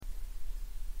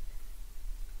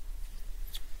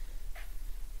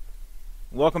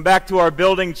Welcome back to our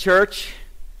building, church.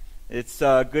 It's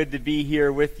good to be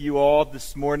here with you all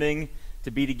this morning,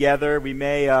 to be together. We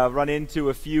may run into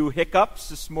a few hiccups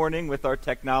this morning with our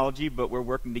technology, but we're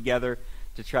working together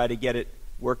to try to get it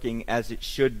working as it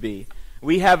should be.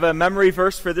 We have a memory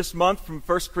verse for this month from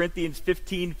 1 Corinthians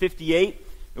 15:58,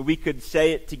 and we could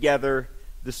say it together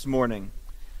this morning.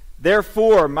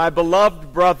 Therefore, my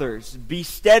beloved brothers, be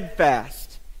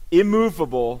steadfast,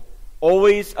 immovable,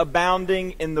 always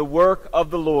abounding in the work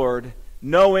of the Lord,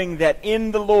 knowing that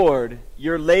in the Lord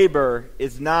your labor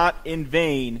is not in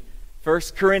vain.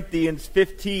 1 Corinthians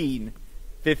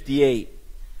 15:58.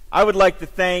 I would like to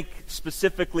thank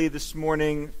specifically this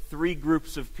morning 3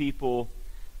 groups of people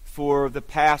for the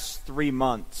past 3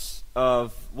 months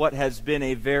of what has been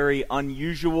a very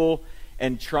unusual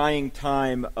and trying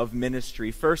time of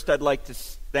ministry. First, I'd like to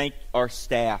thank our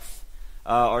staff,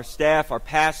 our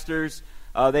pastors.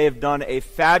 They have done a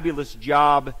fabulous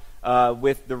job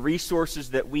with the resources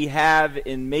that we have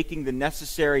in making the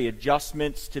necessary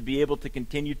adjustments to be able to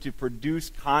continue to produce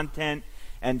content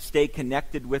and stay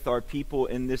connected with our people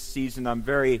in this season. I'm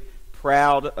very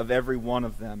proud of every one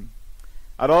of them.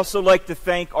 I'd also like to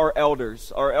thank our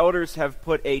elders. Our elders have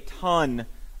put a ton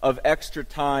of extra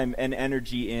time and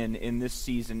energy in this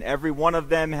season. Every one of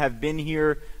them have been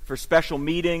here for special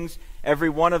meetings. Every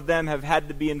one of them have had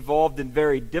to be involved in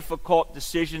very difficult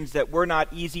decisions that were not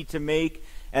easy to make.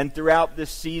 And throughout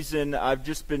this season, I've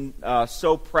just been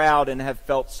so proud and have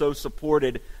felt so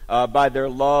supported by their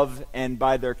love and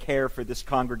by their care for this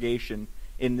congregation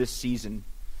in this season.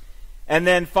 And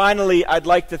then finally, I'd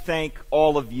like to thank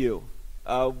all of you.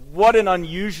 What an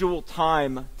unusual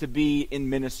time to be in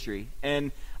ministry.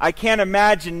 And I can't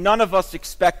imagine, none of us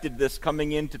expected this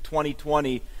coming into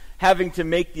 2020, having to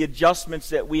make the adjustments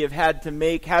that we have had to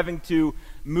make, having to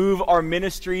move our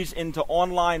ministries into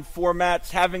online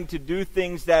formats, having to do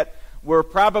things that were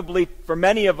probably, for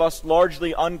many of us,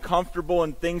 largely uncomfortable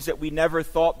and things that we never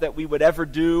thought that we would ever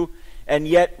do, and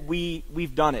yet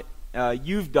we've done it.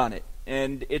 You've done it.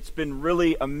 And it's been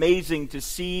really amazing to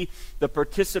see the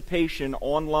participation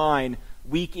online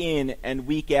week in and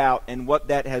week out and what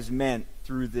that has meant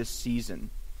through this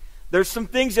season. There's some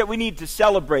things that we need to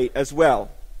celebrate as well.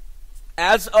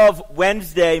 As of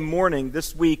Wednesday morning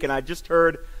this week, and I just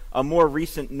heard a more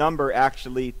recent number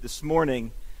actually this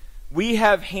morning, we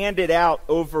have handed out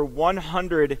over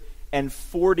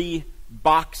 140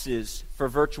 boxes for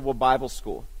virtual Bible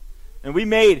school. And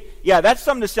that's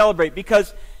something to celebrate,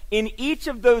 because in each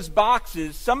of those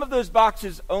boxes, some of those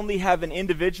boxes only have an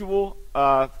individual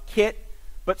kit,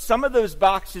 but some of those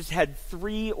boxes had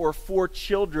 3 or 4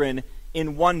 children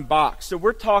in one box. So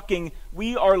we're talking,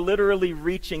 we are literally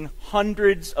reaching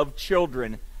hundreds of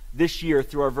children this year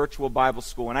through our virtual Bible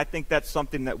school, and I think that's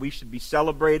something that we should be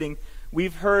celebrating.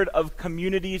 We've heard of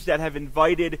communities that have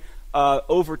invited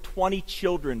over 20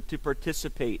 children to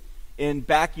participate in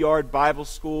backyard Bible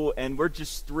school, and we're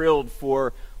just thrilled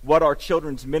for what our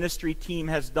children's ministry team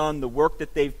has done, the work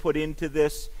that they've put into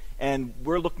this, and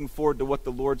we're looking forward to what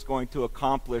the Lord's going to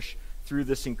accomplish through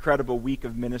this incredible week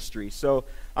of ministry. So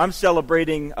I'm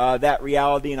celebrating that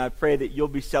reality, and I pray that you'll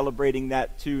be celebrating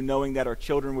that too, knowing that our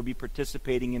children will be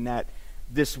participating in that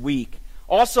this week.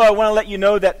 Also, I want to let you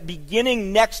know that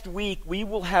beginning next week, we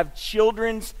will have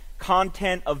children's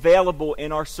content available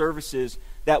in our services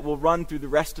that will run through the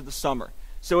rest of the summer.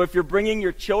 So if you're bringing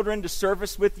your children to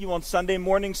service with you on Sunday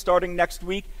morning starting next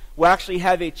week, we'll actually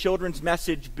have a children's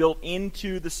message built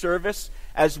into the service,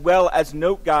 as well as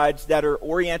note guides that are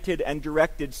oriented and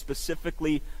directed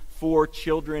specifically for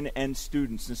children and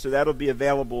students. And so that'll be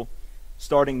available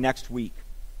starting next week.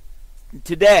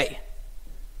 Today,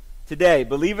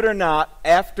 believe it or not,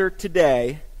 after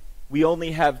today, we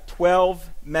only have 12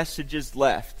 messages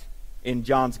left in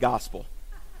John's Gospel.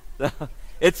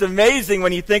 It's amazing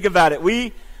when you think about it.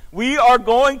 We are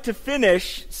going to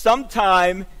finish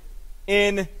sometime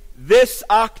in this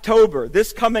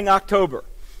coming October.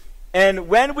 And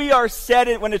when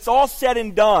it's all said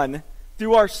and done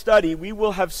through our study, we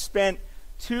will have spent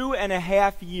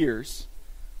 2.5 years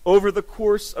over the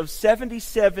course of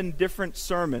 77 different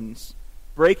sermons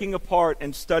breaking apart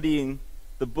and studying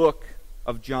the book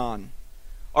of John.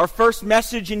 Our first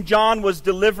message in John was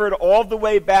delivered all the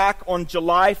way back on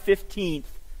July 15th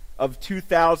of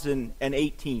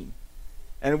 2018.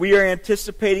 And we are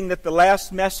anticipating that the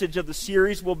last message of the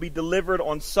series will be delivered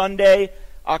on Sunday,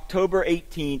 October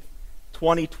 18th,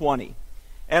 2020.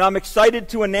 And I'm excited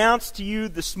to announce to you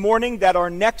this morning that our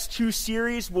next 2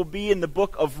 series will be in the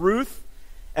book of Ruth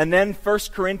and then 1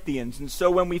 Corinthians. And so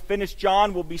when we finish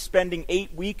John, we'll be spending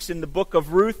 8 weeks in the book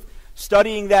of Ruth,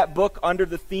 studying that book under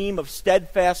the theme of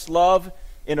steadfast love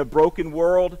in a broken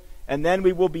world. and then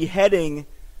we will be heading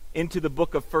into the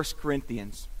book of 1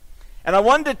 Corinthians. And I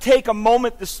wanted to take a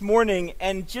moment this morning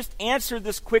and just answer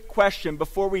this quick question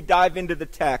before we dive into the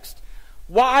text.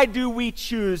 Why do we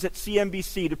choose at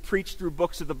CMBC to preach through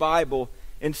books of the Bible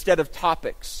instead of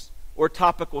topics or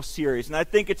topical series? And I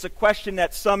think it's a question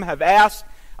that some have asked.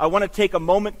 I want to take a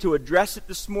moment to address it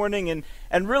this morning.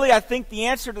 And really, I think the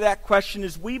answer to that question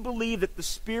is we believe that the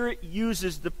Spirit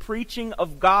uses the preaching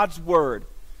of God's Word,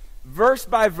 verse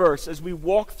by verse, as we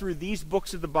walk through these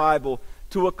books of the Bible,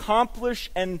 to accomplish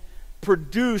and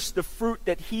produce the fruit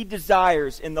that He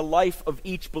desires in the life of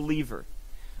each believer.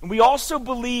 And we also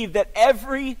believe that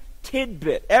every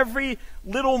tidbit, every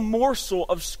little morsel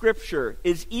of Scripture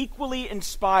is equally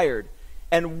inspired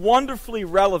and wonderfully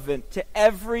relevant to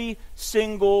every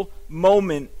single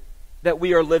moment that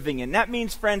we are living in. That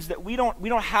means, friends, that we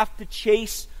don't have to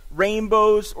chase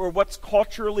rainbows or what's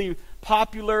culturally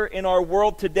popular in our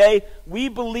world today. We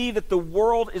believe that the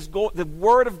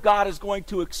Word of God is going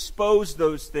to expose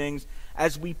those things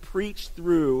as we preach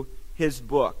through His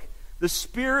book. The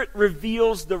Spirit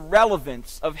reveals the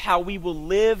relevance of how we will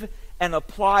live and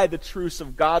apply the truths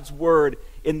of God's Word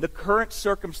in the current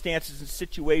circumstances and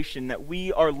situation that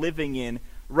we are living in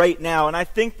right now. And I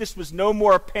think this was no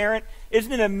more apparent.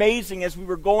 Isn't it amazing, as we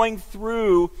were going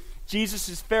through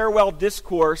Jesus' farewell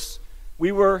discourse,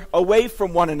 we were away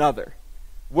from one another,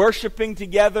 worshiping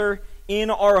together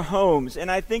in our homes. And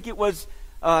I think it was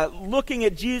looking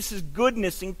at Jesus'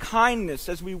 goodness and kindness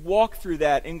as we walk through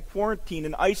that in quarantine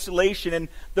and isolation, and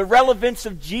the relevance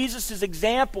of Jesus'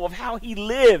 example of how He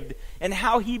lived and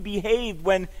how He behaved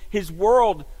when His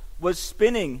world was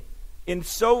spinning in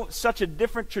such a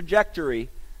different trajectory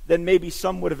than maybe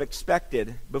some would have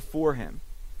expected before Him.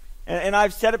 And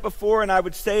I've said it before, and I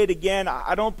would say it again,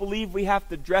 I don't believe we have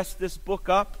to dress this book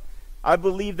up. I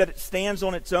believe that it stands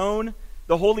on its own.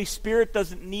 The Holy Spirit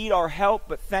doesn't need our help,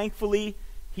 but thankfully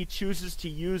He chooses to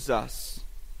use us.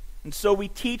 And so we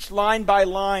teach line by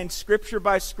line, scripture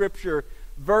by scripture,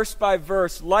 verse by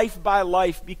verse, life by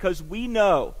life, because we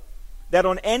know that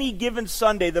on any given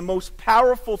Sunday, the most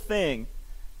powerful thing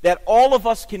that all of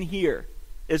us can hear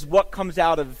is what comes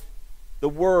out of the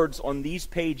words on these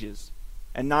pages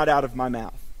and not out of my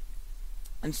mouth.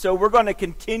 And so we're going to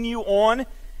continue on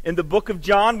in the book of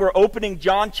John. We're opening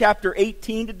John chapter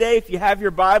 18 today. If you have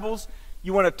your Bibles,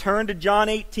 you want to turn to John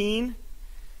 18.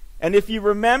 And if you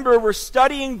remember, we're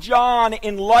studying John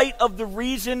in light of the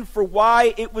reason for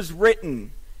why it was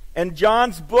written. And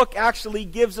John's book actually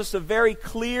gives us a very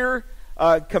clear,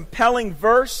 compelling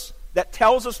verse that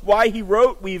tells us why he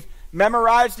wrote. We've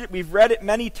memorized it. We've read it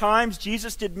many times.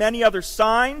 Jesus did many other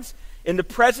signs in the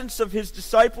presence of His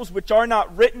disciples, which are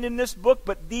not written in this book,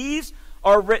 but these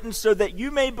are written so that you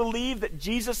may believe that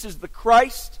Jesus is the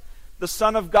Christ, the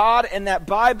Son of God, and that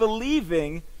by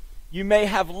believing you may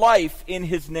have life in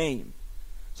His name.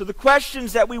 So the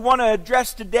questions that we want to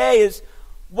address today is,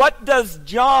 what does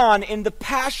John, in the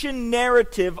passion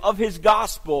narrative of his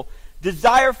gospel,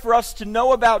 desire for us to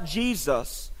know about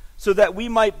Jesus so that we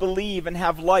might believe and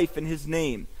have life in His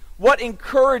name? What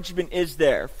encouragement is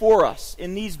there for us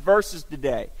in these verses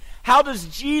today? How does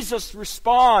Jesus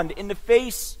respond in the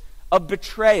face of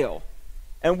betrayal?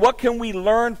 And what can we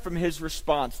learn from His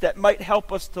response that might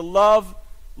help us to love,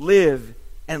 live,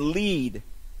 and lead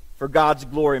for God's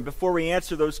glory? And before we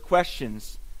answer those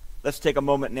questions, let's take a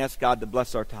moment and ask God to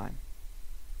bless our time.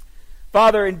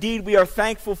 Father, indeed we are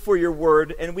thankful for Your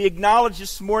Word, and we acknowledge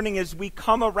this morning as we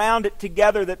come around it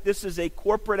together that this is a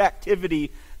corporate activity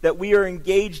that we are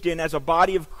engaged in as a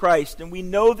body of Christ. And we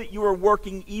know that You are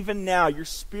working even now. Your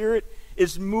Spirit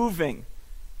is moving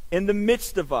in the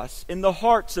midst of us, in the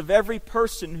hearts of every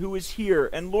person who is here.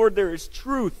 And Lord, there is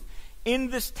truth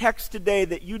in this text today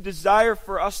that You desire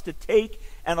for us to take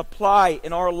and apply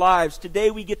in our lives. Today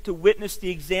we get to witness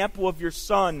the example of Your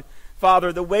Son,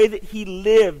 Father, the way that He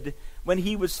lived when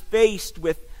He was faced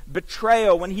with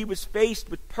betrayal, when He was faced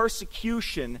with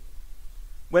persecution,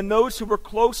 when those who were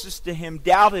closest to Him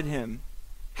doubted Him.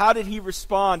 How did He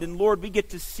respond? And Lord, we get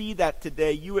to see that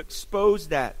today. You expose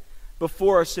that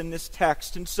before us in this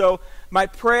text. And so my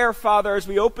prayer, Father, as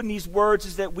we open these words,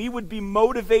 is that we would be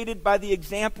motivated by the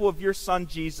example of Your Son,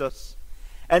 Jesus,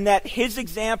 and that His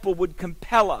example would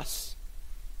compel us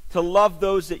to love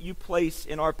those that You place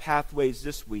in our pathways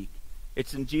this week.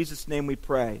 It's in Jesus' name we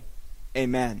pray.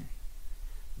 Amen.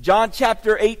 John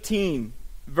chapter 18,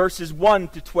 verses 1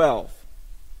 to 12.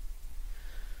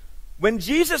 When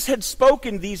Jesus had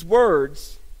spoken these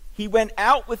words, He went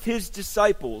out with His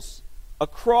disciples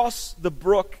across the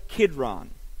brook Kidron,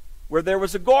 where there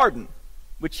was a garden,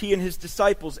 which He and His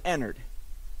disciples entered.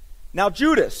 Now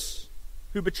Judas,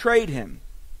 who betrayed Him,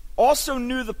 also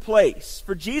knew the place,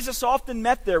 for Jesus often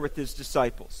met there with his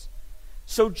disciples.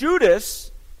 So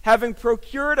Judas, having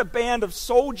procured a band of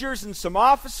soldiers and some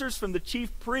officers from the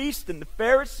chief priests and the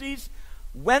Pharisees,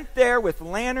 went there with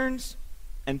lanterns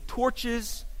and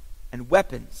torches and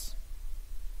weapons.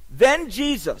 Then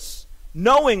Jesus,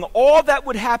 knowing all that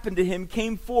would happen to him,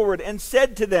 came forward and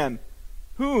said to them,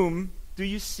 "Whom do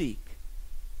you seek?"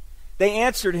 They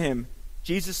answered him,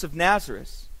 "Jesus of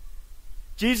Nazareth."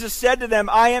 Jesus said to them,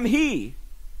 "I am he."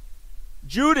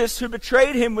 Judas, who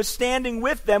betrayed him, was standing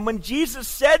with them. When Jesus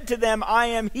said to them, "I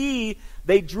am he,"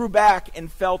 they drew back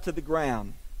and fell to the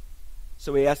ground.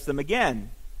 So he asked them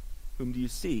again, "Whom do you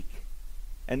seek?"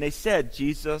 And they said,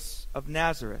 "Jesus of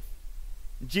Nazareth."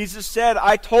 Jesus said,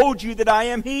 "I told you that I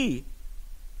am he.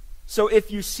 So if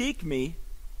you seek me,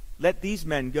 let these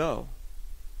men go."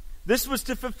 This was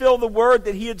to fulfill the word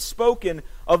that he had spoken,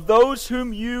 "Of those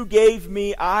whom you gave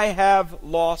me, I have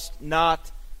lost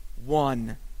not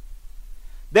one."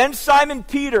 Then Simon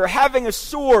Peter, having a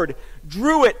sword,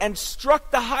 drew it and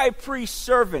struck the high priest's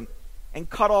servant and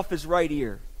cut off his right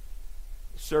ear.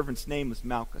 The servant's name was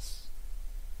Malchus.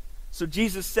 So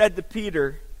Jesus said to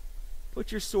Peter,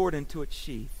 "Put your sword into its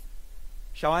sheath.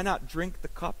 Shall I not drink the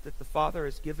cup that the Father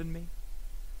has given me?"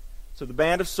 So the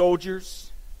band of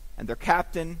soldiers and their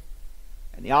captain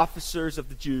and the officers of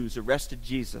the Jews arrested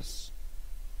Jesus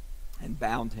and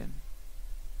bound him.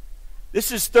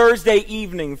 This is Thursday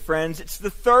evening, friends. It's the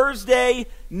Thursday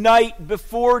night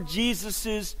before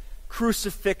Jesus'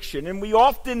 crucifixion. And we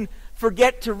often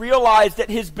forget to realize that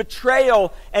his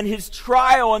betrayal and his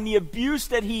trial and the abuse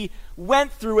that he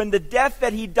went through and the death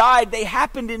that he died, they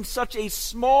happened in such a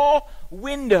small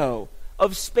window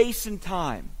of space and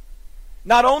time.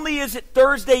 Not only is it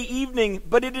Thursday evening,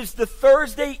 but it is the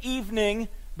Thursday evening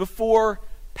before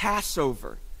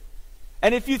Passover.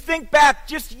 And if you think back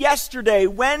just yesterday,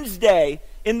 Wednesday,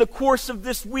 in the course of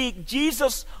this week,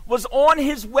 Jesus was on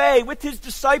his way with his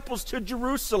disciples to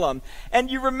Jerusalem.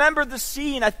 And you remember the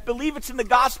scene, I believe it's in the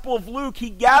Gospel of Luke. He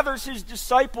gathers his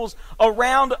disciples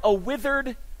around a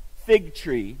withered fig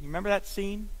tree. You remember that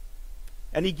scene?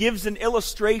 And he gives an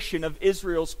illustration of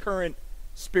Israel's current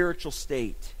spiritual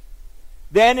state.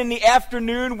 Then in the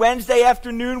afternoon, Wednesday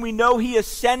afternoon, we know he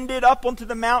ascended up onto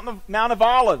the Mount of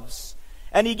Olives.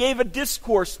 And he gave a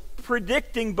discourse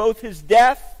predicting both his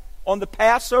death on the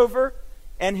Passover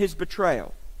and his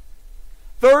betrayal.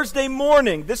 Thursday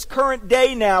morning, this current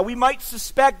day now, we might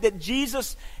suspect that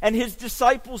Jesus and his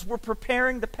disciples were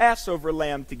preparing the Passover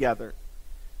lamb together.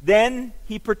 Then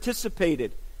he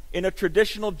participated in a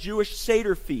traditional Jewish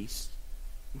Seder feast.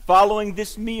 And following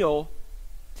this meal,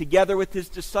 together with his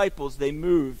disciples, they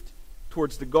moved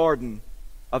towards the Garden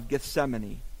of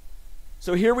Gethsemane.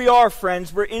 So here we are,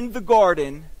 friends. We're in the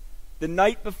garden the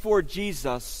night before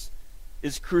Jesus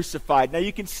is crucified. Now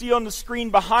you can see on the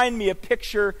screen behind me a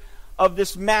picture of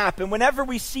this map. And whenever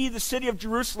we see the city of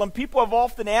Jerusalem, people have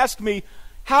often asked me,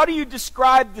 how do you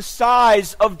describe the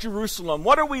size of Jerusalem?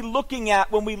 What are we looking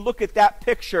at when we look at that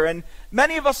picture? And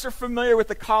many of us are familiar with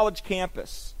the college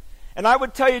campus. And I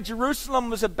would tell you,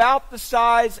 Jerusalem was about the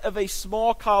size of a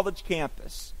small college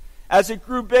campus. As it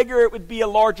grew bigger, it would be a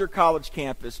larger college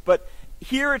campus. But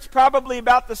here it's probably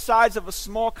about the size of a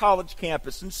small college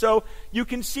campus. And so you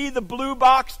can see the blue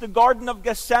box, the Garden of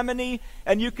Gethsemane,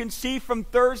 and you can see from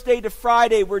Thursday to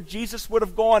Friday where Jesus would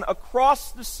have gone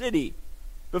across the city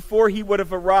before he would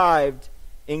have arrived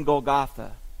in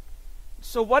Golgotha.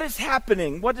 So what is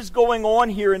happening? What is going on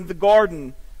here in the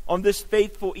garden on this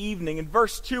faithful evening? And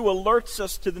verse 2 alerts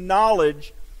us to the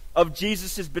knowledge of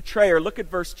Jesus' betrayer. Look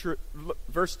at verse 2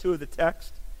 of the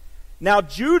text. Now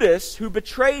Judas, who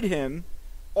betrayed him,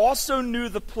 also knew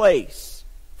the place,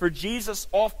 for Jesus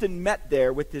often met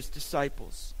there with his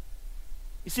disciples.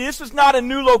 You see, this was not a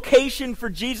new location for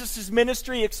Jesus'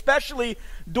 ministry, especially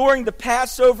during the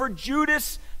Passover.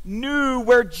 Judas knew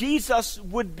where Jesus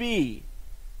would be.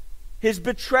 His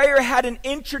betrayer had an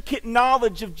intricate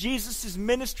knowledge of Jesus'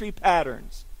 ministry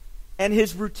patterns and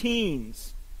his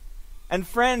routines. And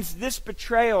friends, this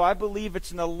betrayal, I believe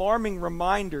it's an alarming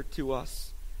reminder to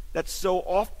us that so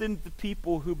often the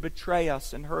people who betray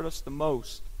us and hurt us the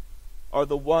most are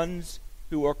the ones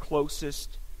who are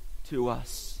closest to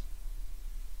us.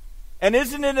 And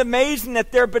isn't it amazing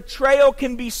that their betrayal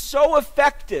can be so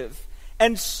effective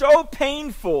and so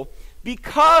painful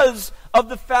because of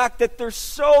the fact that they're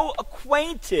so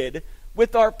acquainted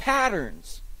with our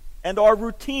patterns and our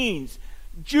routines?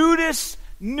 Judas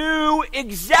knew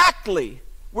exactly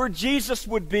where Jesus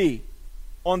would be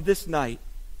on this night.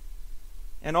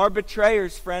 And our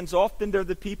betrayers, friends, often they're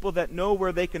the people that know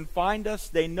where they can find us.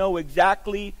 They know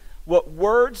exactly what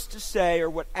words to say or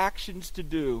what actions to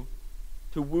do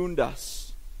to wound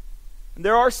us. And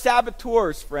there are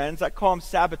saboteurs, friends. I call them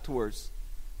saboteurs.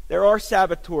 There are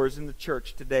saboteurs in the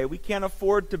church today. We can't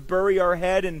afford to bury our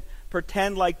head and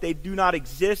pretend like they do not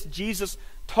exist. Jesus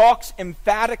talks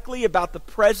emphatically about the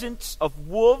presence of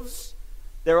wolves.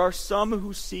 There are some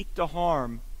who seek to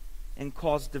harm and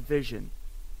cause division.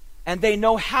 And they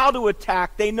know how to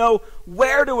attack. They know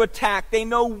where to attack. They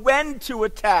know when to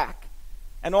attack.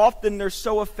 And often they're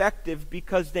so effective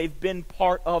because they've been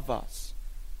part of us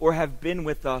or have been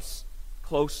with us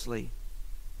closely.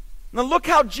 Now look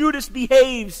how Judas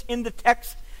behaves in the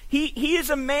text. He is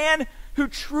a man who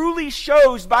truly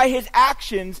shows by his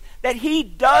actions that he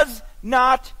does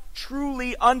not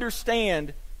truly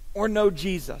understand or know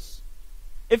Jesus.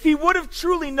 If he would have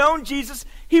truly known Jesus,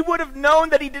 he would have known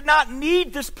that he did not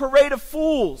need this parade of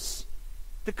fools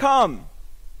to come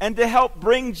and to help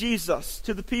bring Jesus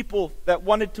to the people that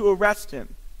wanted to arrest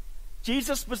him.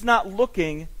 Jesus was not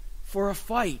looking for a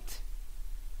fight,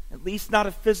 at least not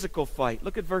a physical fight.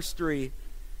 Look at verse 3.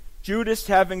 Judas,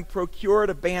 having procured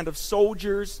a band of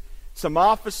soldiers, some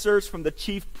officers from the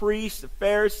chief priests, the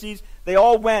Pharisees, they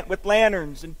all went with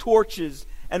lanterns and torches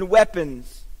and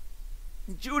weapons.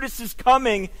 And Judas is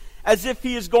coming as if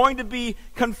he is going to be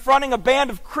confronting a band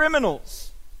of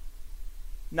criminals,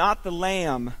 not the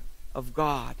Lamb of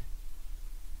God.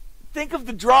 Think of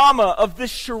the drama of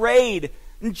this charade.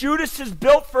 And Judas has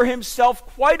built for himself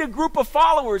quite a group of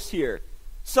followers here.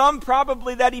 Some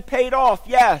probably that he paid off,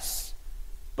 yes.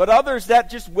 But others that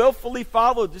just willfully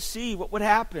followed to see what would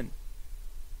happen.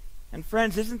 And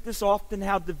friends, isn't this often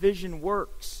how division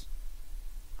works?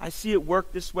 I see it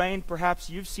work this way, and perhaps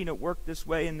you've seen it work this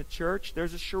way in the church.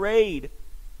 There's a charade,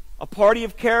 a party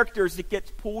of characters that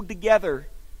gets pulled together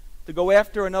to go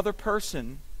after another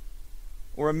person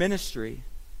or a ministry.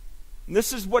 And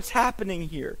this is what's happening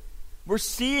here. We're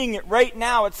seeing it right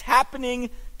now. It's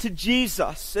happening to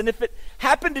Jesus. And if it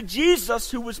happened to Jesus,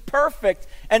 who was perfect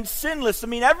and sinless,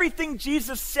 everything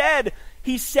Jesus said,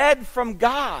 he said from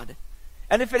God.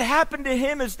 And if it happened to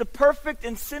him as the perfect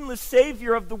and sinless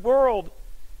Savior of the world,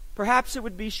 perhaps it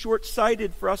would be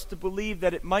short-sighted for us to believe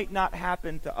that it might not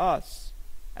happen to us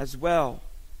as well.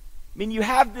 You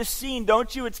have this scene,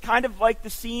 don't you? It's kind of like the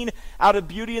scene out of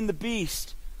Beauty and the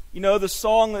Beast. You know, the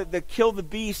song, the Kill the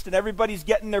Beast, and everybody's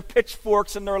getting their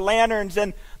pitchforks and their lanterns,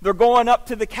 and they're going up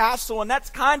to the castle, and that's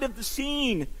kind of the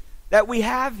scene that we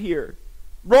have here.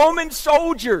 Roman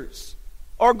soldiers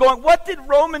are going. What did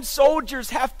Roman soldiers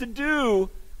have to do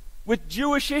with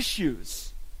Jewish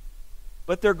issues?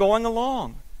 But they're going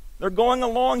along. They're going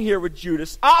along here with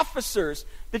Judas. Officers,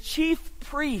 the chief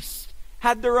priests,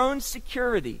 had their own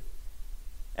security,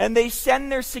 and they send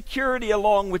their security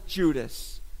along with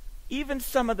Judas. Even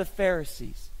some of the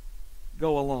Pharisees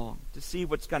go along to see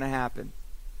what's going to happen.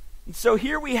 And so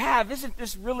here we have, isn't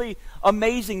this really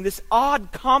amazing, this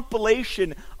odd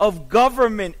compilation of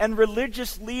government and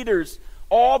religious leaders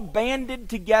all banded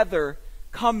together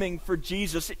coming for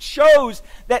Jesus. It shows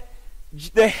that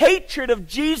the hatred of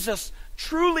Jesus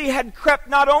truly had crept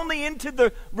not only into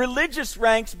the religious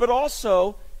ranks, but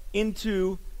also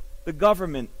into the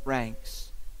government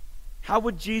ranks. How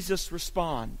would Jesus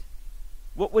respond?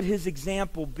 What would his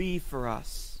example be for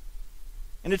us?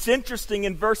 And it's interesting,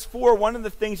 in verse 4, one of the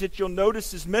things that you'll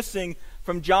notice is missing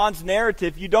from John's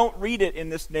narrative. You don't read it in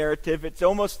this narrative. It's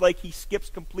almost like he skips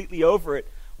completely over it.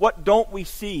 What don't we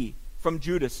see from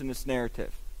Judas in this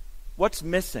narrative? What's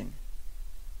missing?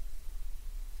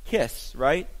 Kiss,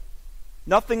 right?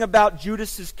 Nothing about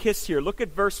Judas's kiss here. Look at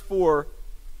verse 4.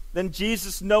 Then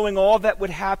Jesus, knowing all that would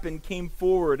happen, came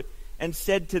forward and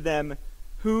said to them,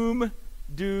 "Whom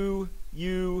do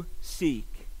you seek?"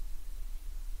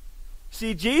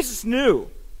 See, Jesus knew.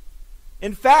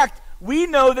 In fact, we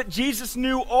know that Jesus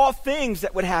knew all things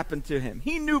that would happen to him.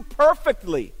 He knew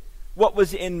perfectly what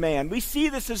was in man. We see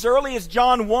this as early as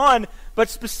John 1, but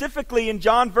specifically in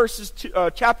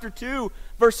chapter 2,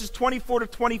 verses 24 to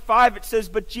 25, it says,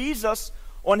 "But Jesus,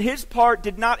 on his part,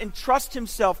 did not entrust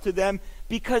himself to them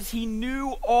because he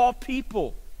knew all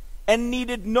people and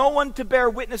needed no one to bear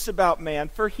witness about man,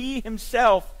 for he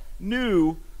himself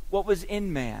knew what was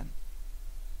in man."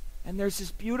 And there's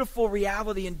this beautiful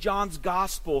reality in John's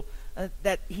gospel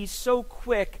that he's so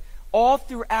quick all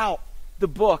throughout the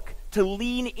book to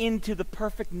lean into the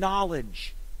perfect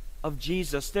knowledge of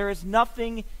Jesus. There is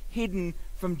nothing hidden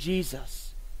from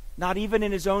Jesus, not even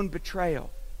in his own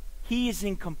betrayal. He is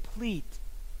in complete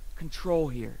control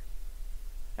here.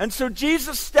 And so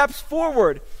Jesus steps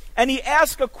forward and he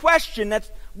asks a question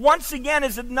that once again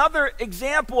is another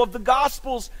example of the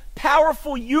gospel's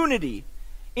powerful unity.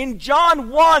 In John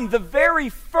 1, the very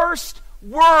first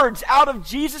words out of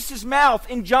Jesus' mouth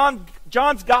in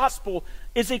John's gospel,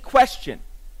 is a question.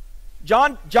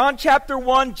 John chapter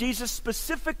 1, Jesus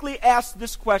specifically asked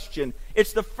this question.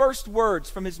 It's the first words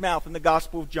from his mouth in the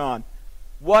Gospel of John.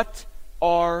 What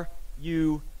are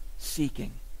you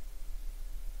seeking?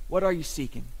 What are you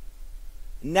seeking?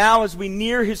 Now, as we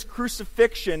near his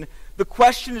crucifixion, the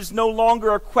question is no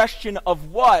longer a question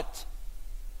of what,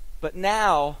 but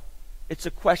now it's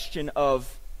a question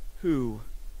of who.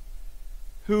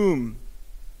 Whom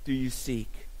do you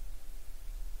seek?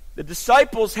 The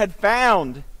disciples had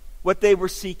found what they were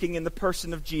seeking in the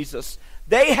person of Jesus.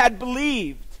 They had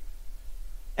believed.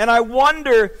 And I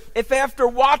wonder if after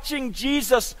watching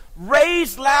Jesus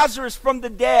raise Lazarus from the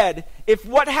dead, if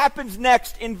what happens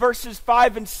next in verses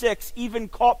 5 and 6 even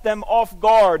caught them off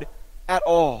guard at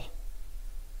all.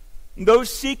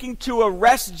 Those seeking to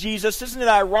arrest Jesus, isn't it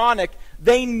ironic?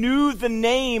 They knew the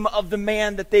name of the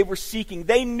man that they were seeking.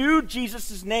 They knew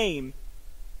Jesus' name.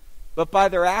 But by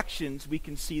their actions, we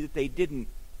can see that they didn't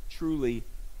truly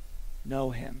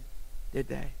know him, did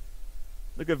they?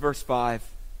 Look at verse 5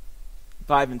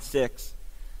 and 6.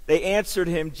 They answered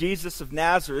him, Jesus of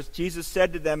Nazareth. Jesus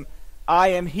said to them, I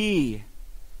am he.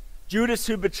 Judas,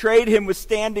 who betrayed him, was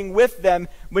standing with them.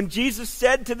 When Jesus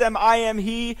said to them, I am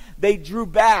he, they drew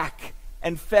back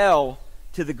and fell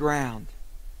to the ground.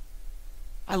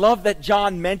 I love that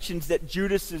John mentions that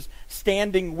Judas is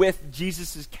standing with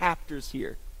Jesus' captors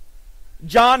here.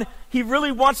 John, he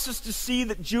really wants us to see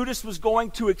that Judas was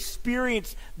going to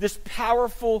experience this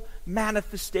powerful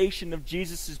manifestation of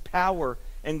Jesus' power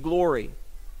and glory.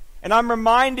 And I'm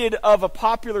reminded of a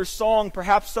popular song.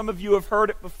 Perhaps some of you have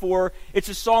heard it before. It's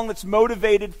a song that's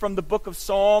motivated from the book of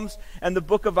Psalms and the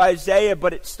book of Isaiah,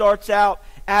 but it starts out,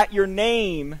 at your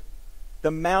name,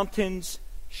 the mountains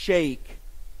shake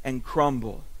and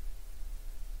crumble.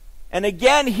 And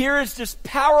again, here is this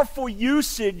powerful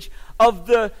usage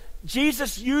of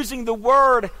Jesus using the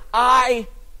word, I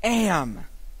am.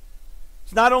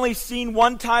 It's not only seen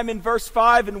one time in verse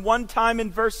 5 and one time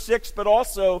in verse 6, but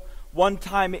also one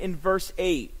time in verse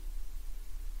 8.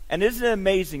 And isn't it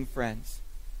amazing, friends?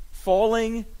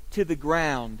 Falling to the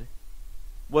ground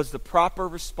was the proper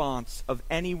response of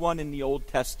anyone in the Old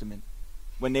Testament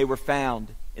when they were found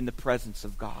in the presence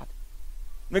of God.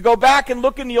 We go back and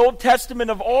look in the Old Testament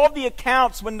of all the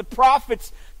accounts when the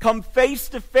prophets come face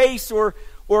to face or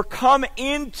come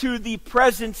into the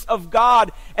presence of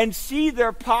God and see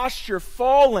their posture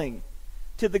falling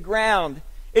to the ground.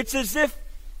 It's as if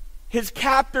his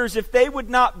captors, if they would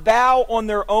not bow on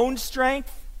their own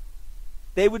strength,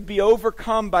 they would be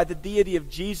overcome by the deity of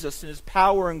Jesus and his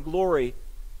power and glory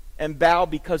and bow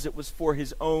because it was for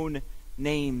his own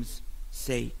name's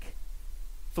sake.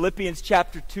 Philippians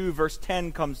chapter 2 verse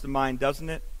 10 comes to mind, doesn't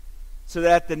it? So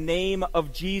that at the name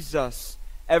of Jesus,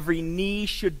 every knee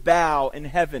should bow in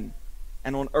heaven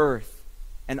and on earth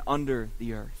and under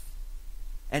the earth.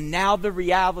 And now the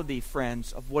reality,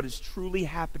 friends, of what is truly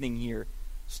happening here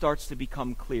starts to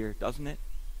become clear, doesn't it?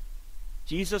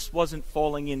 Jesus wasn't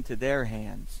falling into their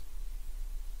hands.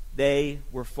 They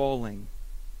were falling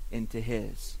into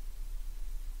his.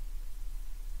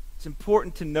 It's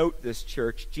important to note this,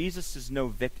 church. Jesus is no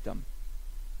victim.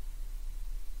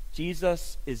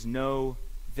 Jesus is no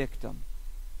victim.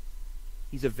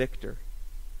 He's a victor.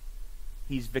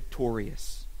 He's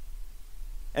victorious.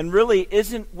 And really,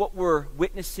 isn't what we're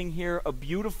witnessing here a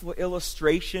beautiful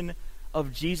illustration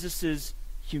of Jesus'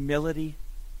 humility?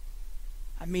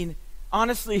 I mean,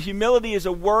 honestly, humility is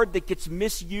a word that gets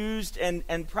misused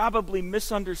and probably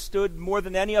misunderstood more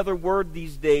than any other word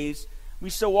these days. We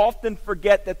so often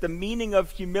forget that the meaning of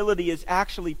humility is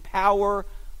actually power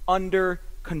under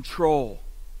control.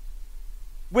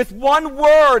 With one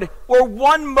word or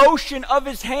one motion of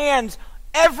his hands,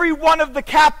 every one of the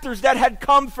captors that had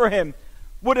come for him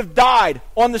would have died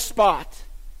on the spot.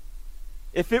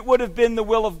 If it would have been the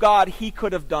will of God, he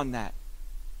could have done that.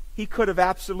 He could have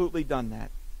absolutely done that.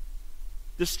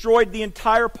 Destroyed the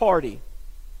entire party.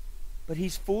 But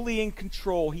he's fully in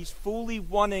control. He's fully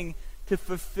wanting to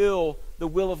fulfill the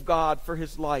will of God for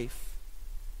his life.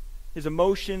 His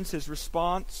emotions, his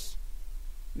response.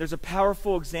 There's a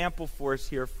powerful example for us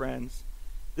here, friends.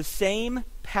 The same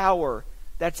power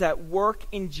that's at work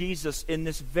in Jesus in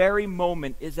this very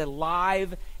moment is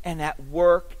alive and at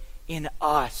work in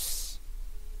us.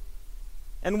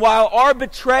 And while our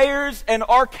betrayers and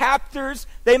our captors,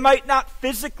 they might not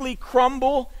physically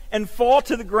crumble and fall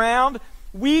to the ground,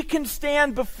 we can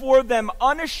stand before them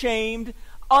unashamed,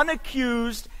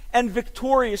 unaccused, and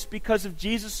victorious because of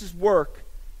Jesus' work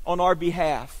on our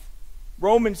behalf.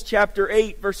 Romans chapter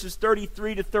 8, verses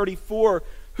 33 to 34.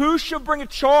 Who shall bring a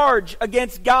charge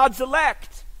against God's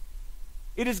elect?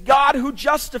 It is God who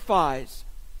justifies.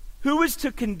 Who is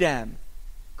to condemn?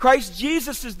 Christ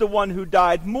Jesus is the one who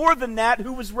died. More than that,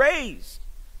 who was raised,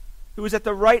 who is at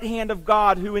the right hand of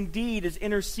God, who indeed is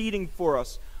interceding for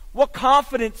us. What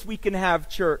confidence we can have,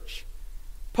 church.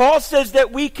 Paul says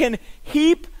that we can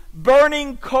heap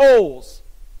burning coals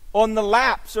on the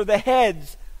laps or the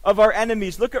heads of our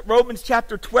enemies. Look at Romans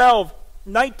chapter 12,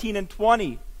 19 and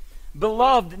 20.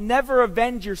 Beloved, never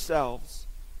avenge yourselves,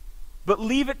 but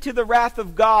leave it to the wrath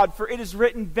of God, for it is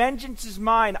written, vengeance is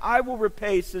mine, I will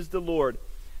repay, says the Lord.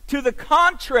 To the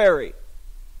contrary,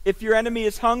 if your enemy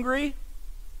is hungry,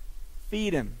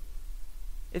 feed him.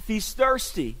 If he's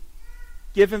thirsty,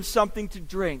 give him something to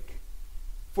drink,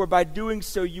 for by doing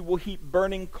so you will heap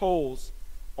burning coals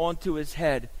onto his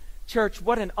head. Church,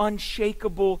 what an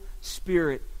unshakable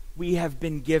spirit we have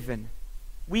been given.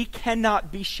 We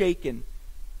cannot be shaken.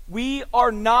 We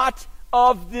are not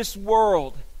of this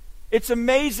world. It's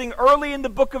amazing. Early in the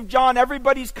book of John,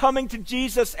 everybody's coming to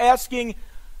Jesus asking,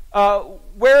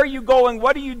 where are you going?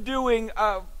 What are you doing?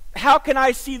 How can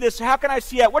I see this? How can I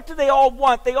see that? What do they all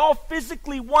want? They all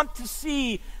physically want to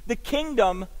see the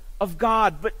kingdom of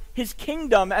God. But his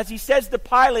kingdom, as he says to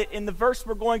Pilate in the verse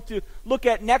we're going to look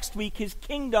at next week, his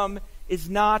kingdom is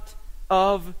not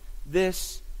of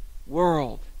this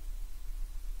world.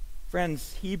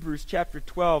 Friends, Hebrews chapter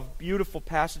 12, beautiful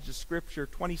passage of Scripture,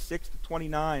 26 to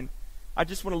 29. I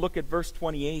just want to look at verse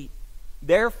 28.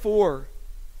 Therefore,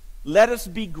 let us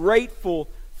be grateful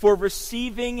for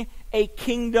receiving a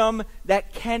kingdom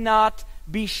that cannot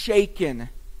be shaken.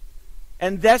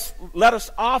 And thus, let us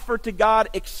offer to God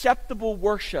acceptable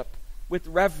worship with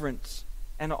reverence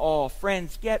and awe.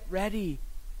 Friends, get ready.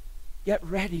 Get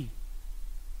ready.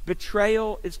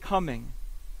 Betrayal is coming.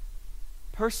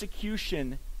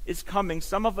 Persecution is coming.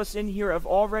 Some of us in here have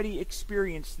already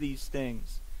experienced these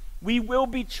things. We will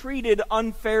be treated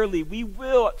unfairly. We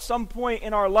will, at some point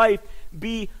in our life,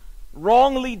 be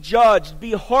wrongly judged,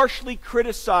 be harshly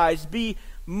criticized, be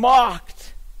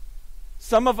mocked.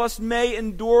 Some of us may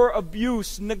endure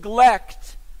abuse,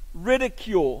 neglect,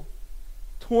 ridicule,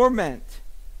 torment.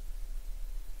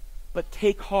 But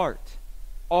take heart.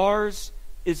 Ours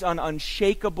is an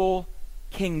unshakable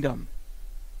kingdom.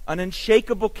 An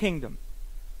unshakable kingdom.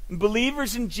 And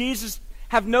believers in Jesus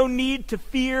have no need to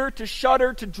fear, to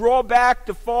shudder, to draw back,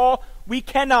 to fall. We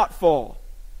cannot fall.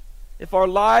 If our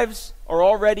lives are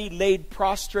already laid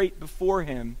prostrate before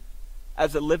Him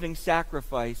as a living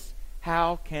sacrifice,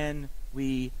 how can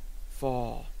we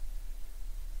fall?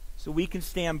 So we can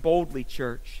stand boldly,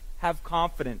 church. Have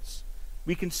confidence.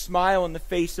 We can smile in the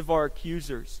face of our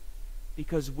accusers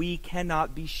because we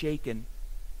cannot be shaken.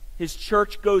 His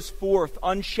church goes forth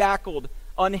unshackled,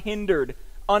 unhindered,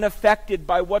 unaffected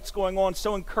by what's going on.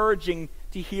 So encouraging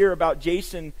to hear about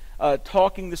Jason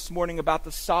talking this morning about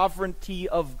the sovereignty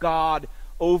of God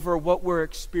over what we're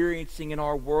experiencing in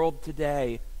our world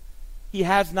today. He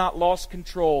has not lost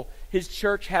control. His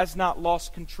church has not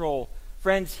lost control.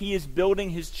 Friends, He is building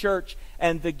His church,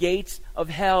 and the gates of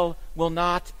hell will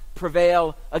not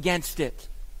prevail against it.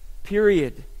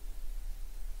 Period.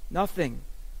 Nothing.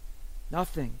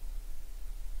 Nothing.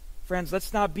 Friends,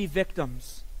 let's not be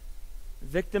victims.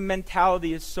 Victim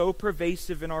mentality is so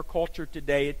pervasive in our culture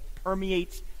today. It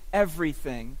permeates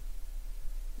everything.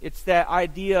 It's that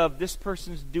idea of this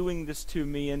person's doing this to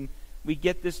me, and we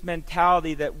get this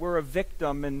mentality that we're a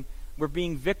victim and we're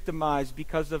being victimized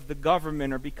because of the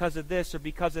government or because of this or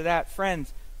because of that.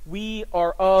 Friends, we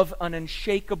are of an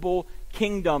unshakable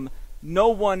kingdom. No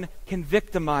one can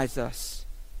victimize us.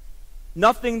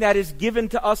 Nothing that is given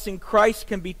to us in Christ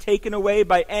can be taken away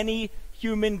by any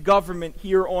human government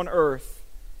here on earth.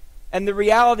 And the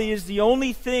reality is the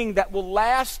only thing that will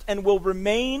last and will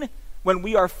remain when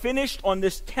we are finished on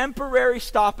this temporary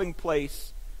stopping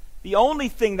place, the only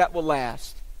thing that will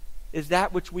last is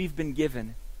that which we've been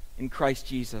given in Christ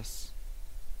Jesus.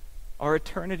 Our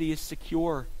eternity is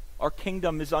secure. Our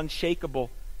kingdom is unshakable.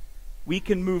 We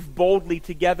can move boldly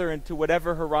together into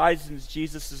whatever horizons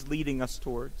Jesus is leading us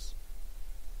towards.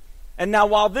 And now,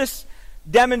 while this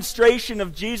demonstration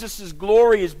of Jesus'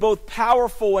 glory is both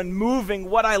powerful and moving,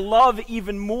 what I love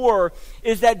even more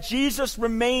is that Jesus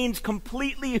remains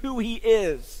completely who He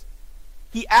is.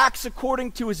 He acts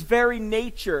according to His very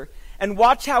nature. And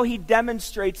watch how He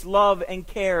demonstrates love and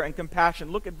care and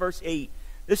compassion. Look at verse 8.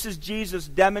 This is Jesus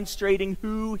demonstrating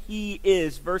who He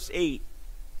is. Verse 8.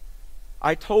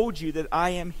 I told you that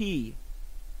I am He.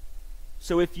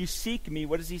 So if you seek me,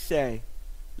 what does He say?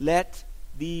 Let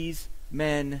these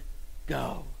men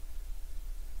go.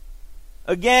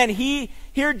 Again,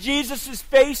 here Jesus is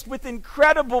faced with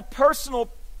incredible personal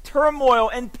turmoil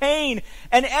and pain,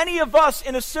 and any of us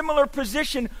in a similar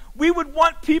position, we would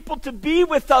want people to be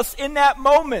with us in that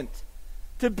moment,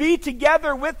 to be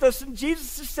together with us. And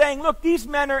Jesus is saying, look, these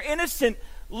men are innocent.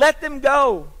 Let them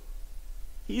go.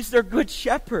 He's their good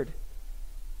shepherd.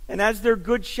 And as their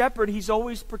good shepherd, he's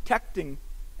always protecting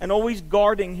and always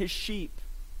guarding his sheep.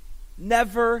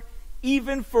 Never,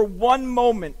 even for one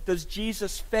moment, does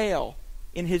Jesus fail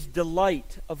in his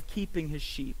delight of keeping his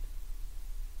sheep.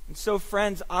 And so,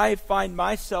 friends, I find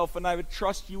myself, and I would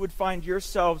trust you would find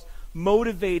yourselves,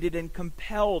 motivated and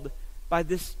compelled by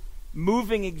this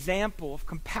moving example of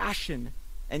compassion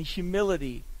and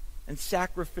humility and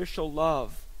sacrificial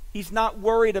love. He's not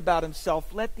worried about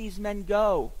himself. Let these men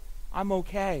go. I'm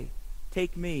okay.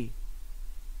 Take me.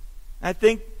 I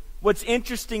think what's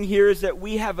interesting here is that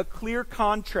we have a clear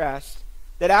contrast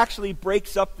that actually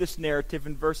breaks up this narrative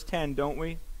in verse 10, don't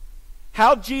we?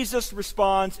 How Jesus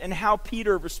responds and how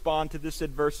Peter responds to this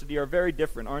adversity are very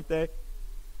different, aren't they?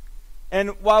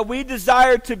 And while we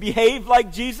desire to behave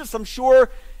like Jesus, I'm sure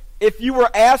if you were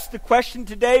asked the question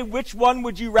today, which one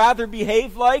would you rather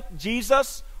behave like,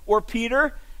 Jesus or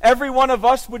Peter? Every one of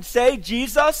us would say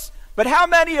Jesus. But how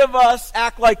many of us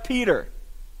act like Peter?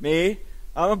 Me?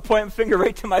 I'm going to point my finger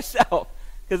right to myself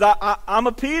because I'm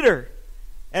a Peter.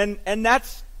 And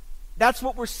that's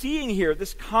what we're seeing here,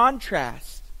 this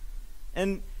contrast.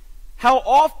 And how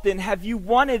often have you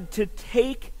wanted to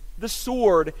take the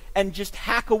sword and just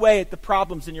hack away at the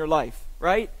problems in your life,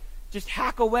 right? Just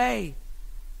hack away.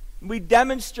 We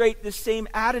demonstrate the same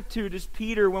attitude as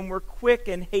Peter when we're quick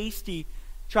and hasty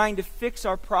trying to fix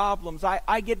our problems.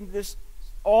 I get into this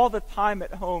all the time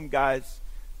at home, guys.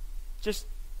 Just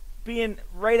being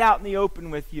right out in the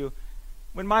open with you.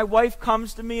 When my wife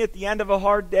comes to me at the end of a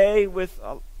hard day with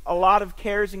a lot of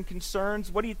cares and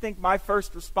concerns, what do you think my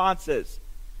first response is?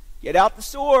 Get out the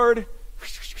sword.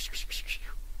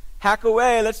 Hack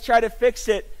away. Let's try to fix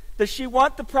it. Does she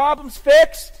want the problems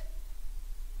fixed?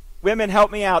 Women,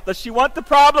 help me out. Does she want the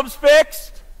problems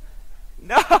fixed?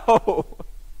 No.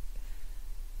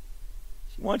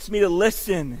 She wants me to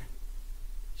listen.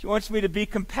 She wants me to be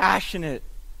compassionate.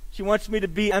 She wants me to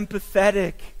be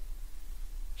empathetic.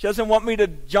 She doesn't want me to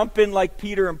jump in like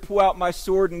Peter and pull out my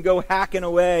sword and go hacking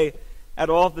away at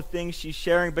all the things she's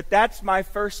sharing. But that's my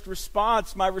first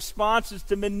response. My response is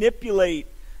to manipulate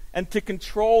and to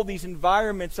control these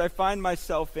environments I find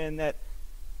myself in that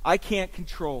I can't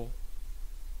control.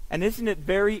 And isn't it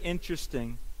very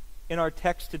interesting in our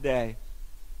text today?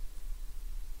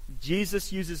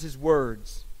 Jesus uses his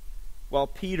words while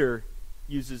Peter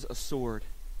uses a sword.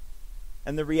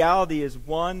 And the reality is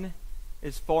one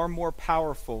is far more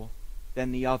powerful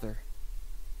than the other.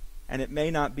 And it may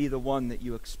not be the one that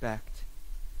you expect.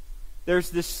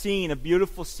 There's this scene, a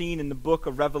beautiful scene in the book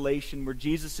of Revelation where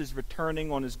Jesus is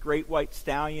returning on his great white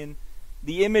stallion.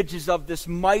 The image is of this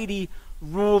mighty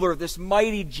ruler, this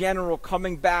mighty general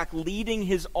coming back, leading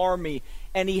his army.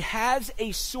 And he has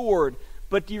a sword.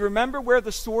 But do you remember where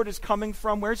the sword is coming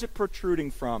from? Where's it protruding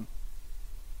from?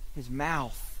 His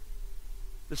mouth.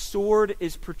 The sword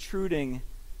is protruding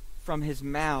from his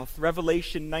mouth.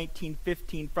 Revelation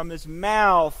 19:15, from his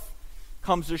mouth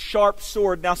comes a sharp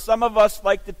sword. Now some of us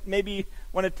like to maybe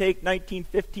want to take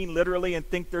 19:15 literally and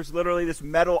think there's literally this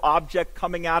metal object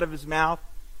coming out of his mouth.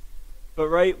 But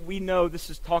right, we know this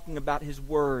is talking about his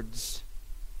words,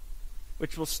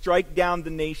 which will strike down the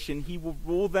nation. He will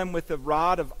rule them with a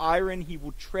rod of iron. He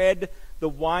will tread the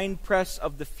winepress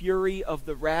of the fury of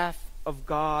the wrath of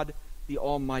God the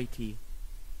Almighty.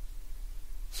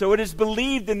 So it is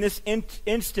believed in this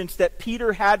instance that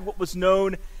Peter had what was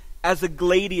known as a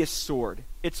gladius sword.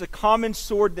 It's a common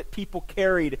sword that people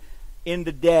carried in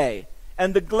the day.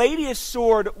 And the gladius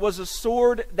sword was a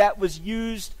sword that was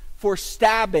used for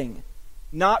stabbing,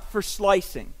 not for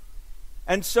slicing.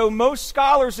 And so most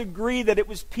scholars agree that it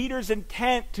was Peter's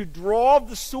intent to draw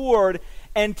the sword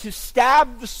and to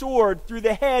stab the sword through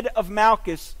the head of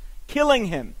Malchus, killing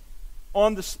him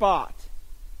on the spot.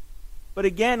 But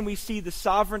again, we see the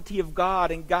sovereignty of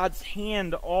God and God's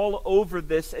hand all over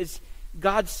this as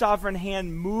God's sovereign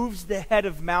hand moves the head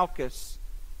of Malchus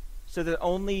so that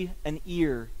only an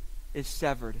ear is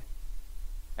severed.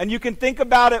 And you can think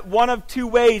about it one of two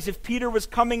ways. If Peter was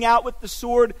coming out with the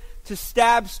sword to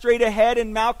stab straight ahead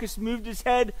and Malchus moved his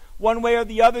head one way or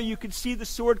the other, you could see the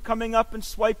sword coming up and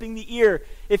swiping the ear.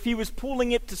 If he was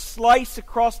pulling it to slice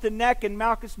across the neck and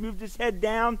Malchus moved his head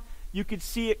down, you could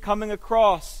see it coming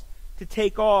across to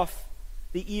take off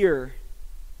the ear.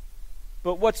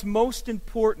 But what's most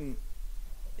important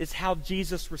is how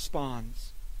Jesus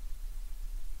responds.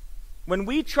 When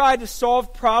we try to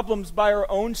solve problems by our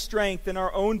own strength and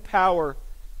our own power,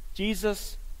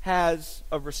 Jesus has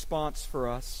a response for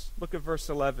us. Look at verse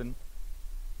 11.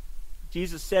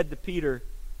 Jesus said to Peter,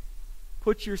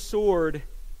 "Put your sword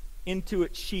into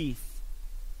its sheath,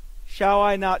 shall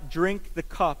I not drink the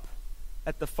cup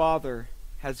that the Father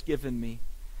has given me?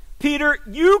 Peter,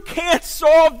 you can't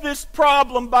solve this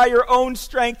problem by your own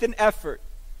strength and effort.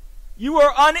 You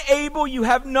are unable, you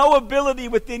have no ability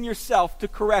within yourself to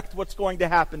correct what's going to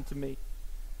happen to me.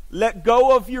 Let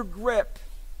go of your grip,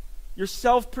 your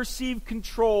self-perceived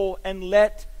control, and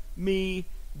let me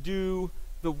do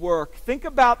the work. Think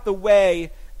about the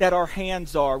way that our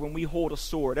hands are when we hold a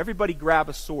sword. Everybody grab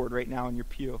a sword right now in your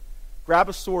pew. Grab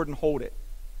a sword and hold it.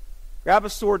 Grab a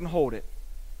sword and hold it.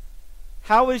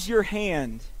 How is your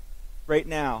hand right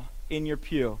now in your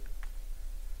pew?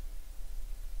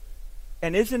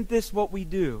 And isn't this what we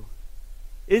do?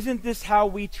 Isn't this how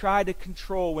we try to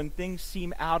control when things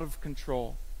seem out of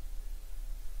control?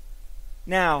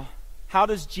 Now, how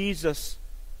does Jesus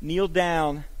kneel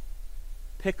down,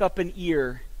 pick up an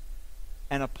ear,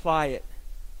 and apply it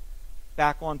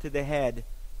back onto the head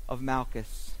of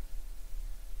Malchus?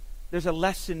 There's a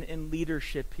lesson in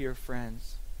leadership here,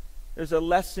 friends. There's a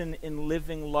lesson in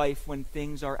living life when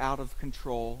things are out of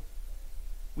control.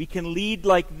 We can lead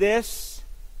like this,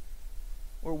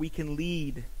 or we can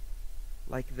lead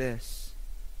like this.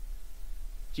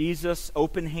 Jesus,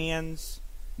 open hands,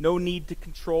 no need to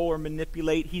control or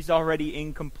manipulate. He's already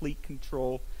in complete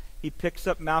control. He picks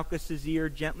up Malchus's ear,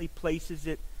 gently places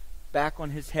it back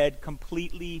on his head,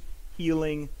 completely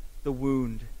healing the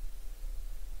wound.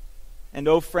 And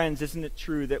oh friends, isn't it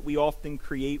true that we often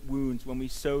create wounds when we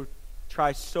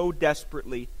try so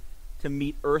desperately to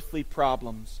meet earthly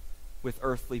problems with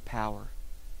earthly power?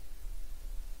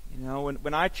 You know,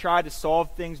 when I try to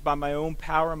solve things by my own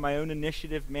power and my own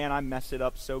initiative, man, I mess it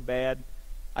up so bad.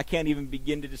 I can't even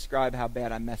begin to describe how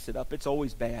bad I mess it up. It's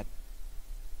always bad.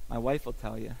 My wife will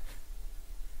tell you.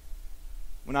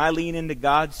 When I lean into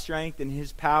God's strength and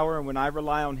His power, and when I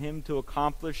rely on Him to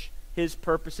accomplish His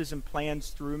purposes and plans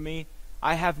through me,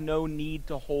 I have no need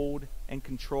to hold and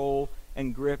control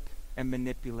and grip and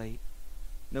manipulate.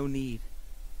 No need.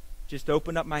 Just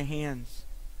open up my hands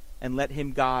and let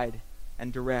Him guide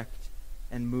and direct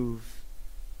and move.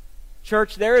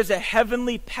 Church, there is a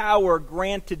heavenly power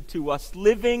granted to us,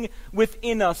 living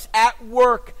within us, at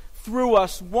work through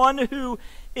us, one who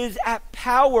is at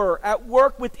power, at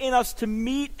work within us to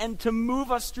meet and to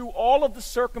move us through all of the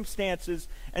circumstances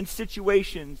and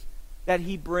situations that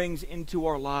He brings into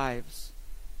our lives.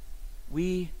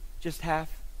 We just have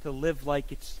to live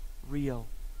like it's real,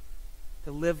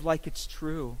 to live like it's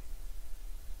true.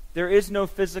 There is no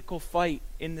physical fight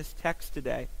in this text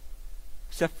today,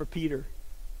 except for Peter.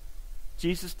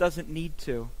 Jesus doesn't need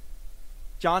to.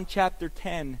 John chapter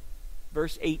 10,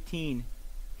 verse 18.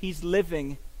 He's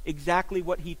living exactly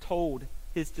what He told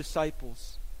His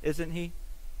disciples, isn't He?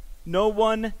 No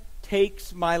one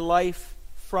takes my life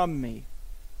from me,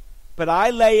 but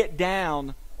I lay it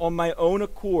down on my own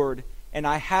accord, and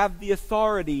I have the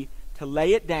authority to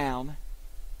lay it down,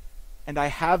 and I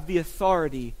have the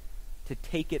authority to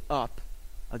take it up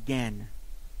again.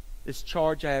 This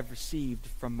charge I have received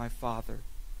from my Father.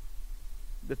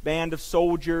 The band of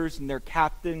soldiers and their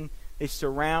captain, they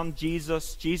surround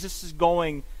Jesus. Jesus is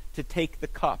going to take the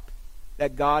cup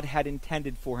that God had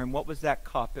intended for him. What was that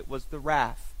cup? It was the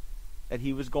wrath that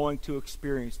he was going to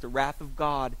experience, the wrath of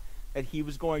God that he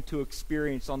was going to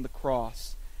experience on the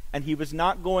cross. And he was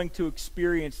not going to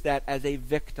experience that as a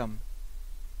victim.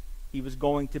 He was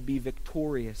going to be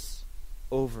victorious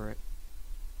over it.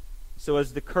 So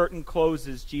as the curtain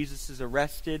closes, Jesus is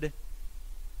arrested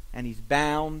and He's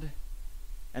bound,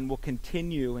 and will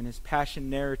continue in His passion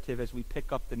narrative as we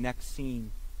pick up the next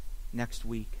scene next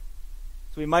week.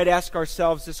 So we might ask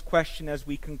ourselves this question as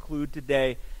we conclude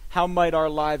today: how might our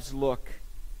lives look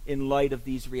in light of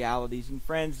these realities? And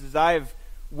friends, as I have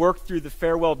worked through the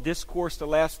farewell discourse the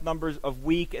last numbers of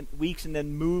weeks and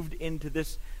then moved into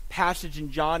this passage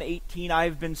in John 18, I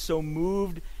have been so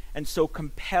moved and so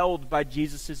compelled by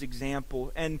Jesus'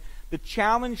 example. And the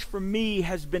challenge for me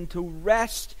has been to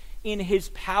rest in His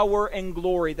power and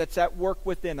glory that's at work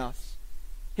within us.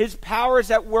 His power is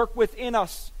at work within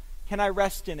us. Can I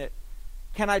rest in it?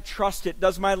 Can I trust it?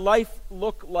 Does my life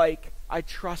look like I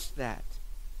trust that?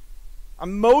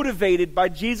 I'm motivated by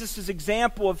Jesus'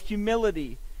 example of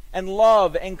humility and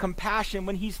love and compassion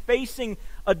when He's facing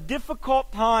a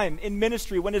difficult time in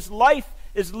ministry, when His life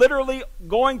is literally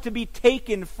going to be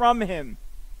taken from Him.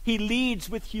 He leads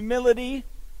with humility,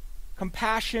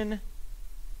 compassion,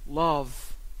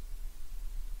 love.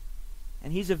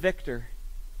 And He's a victor.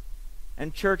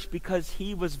 And church, because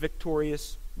He was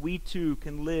victorious, we too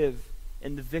can live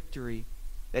in the victory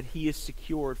that He has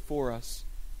secured for us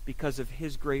because of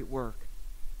His great work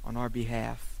on our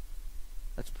behalf.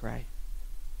 Let's pray.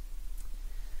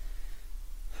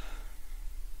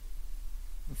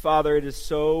 Father, it is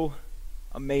so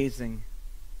amazing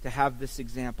to have this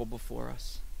example before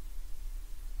us.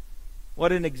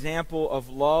 What an example of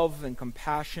love and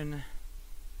compassion.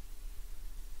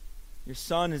 Your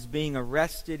son is being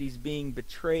arrested. He's being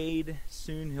betrayed.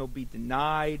 Soon he'll be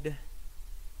denied.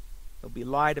 He'll be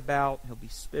lied about. He'll be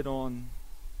spit on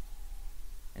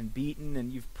and beaten.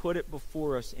 And you've put it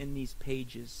before us in these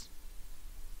pages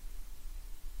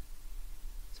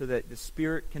so that the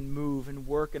Spirit can move and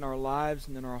work in our lives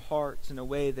and in our hearts in a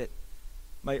way that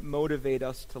might motivate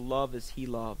us to love as he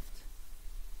loved.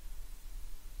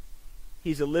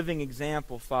 He's a living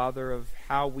example, Father, of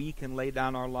how we can lay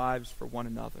down our lives for one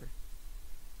another.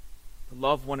 To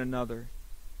love one another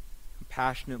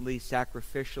compassionately,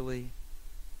 sacrificially.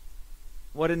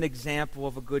 What an example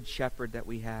of a good shepherd that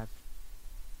we have.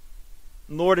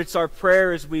 And Lord, it's our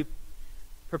prayer as we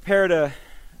prepare to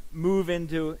move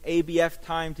into ABF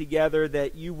time together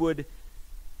that you would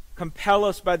compel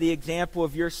us by the example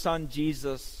of your Son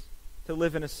Jesus to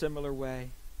live in a similar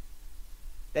way.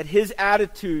 That his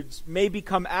attitudes may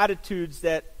become attitudes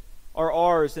that are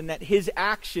ours, and that his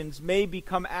actions may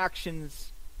become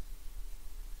actions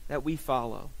that we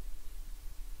follow.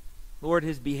 Lord,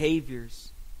 his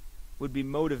behaviors would be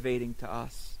motivating to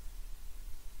us.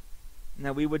 And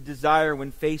that we would desire,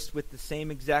 when faced with the same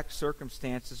exact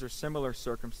circumstances or similar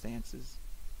circumstances,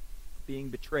 being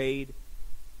betrayed,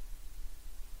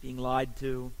 being lied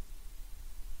to,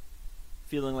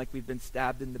 feeling like we've been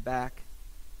stabbed in the back,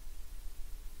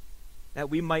 that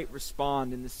we might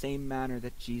respond in the same manner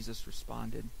that Jesus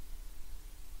responded.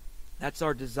 That's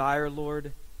our desire,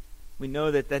 Lord. We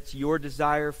know that that's your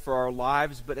desire for our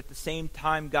lives, but at the same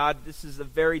time, God, this is a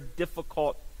very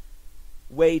difficult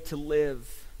way to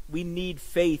live. We need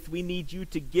faith. We need you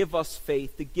to give us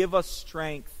faith, to give us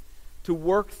strength, to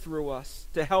work through us,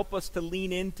 to help us to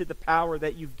lean into the power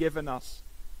that you've given us,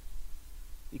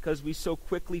 because we so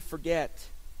quickly forget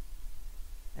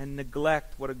and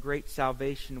neglect what a great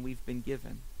salvation we've been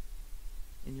given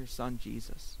in your Son,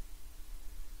 Jesus.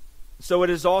 So it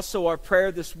is also our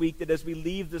prayer this week that as we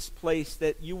leave this place,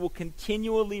 that you will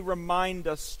continually remind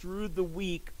us through the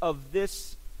week of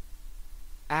this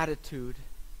attitude,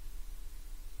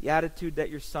 the attitude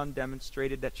that your Son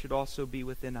demonstrated that should also be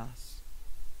within us.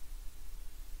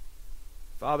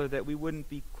 Father, that we wouldn't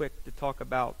be quick to talk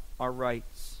about our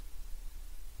rights,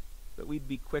 but we'd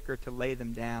be quicker to lay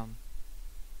them down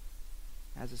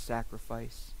as a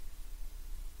sacrifice,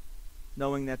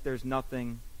 knowing that there's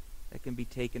nothing that can be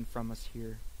taken from us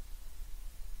here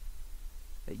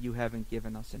that you haven't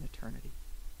given us in eternity.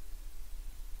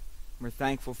 We're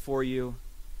thankful for you.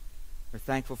 We're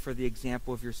thankful for the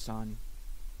example of your Son.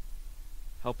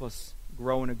 Help us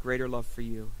grow in a greater love for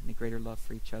you and a greater love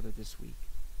for each other this week.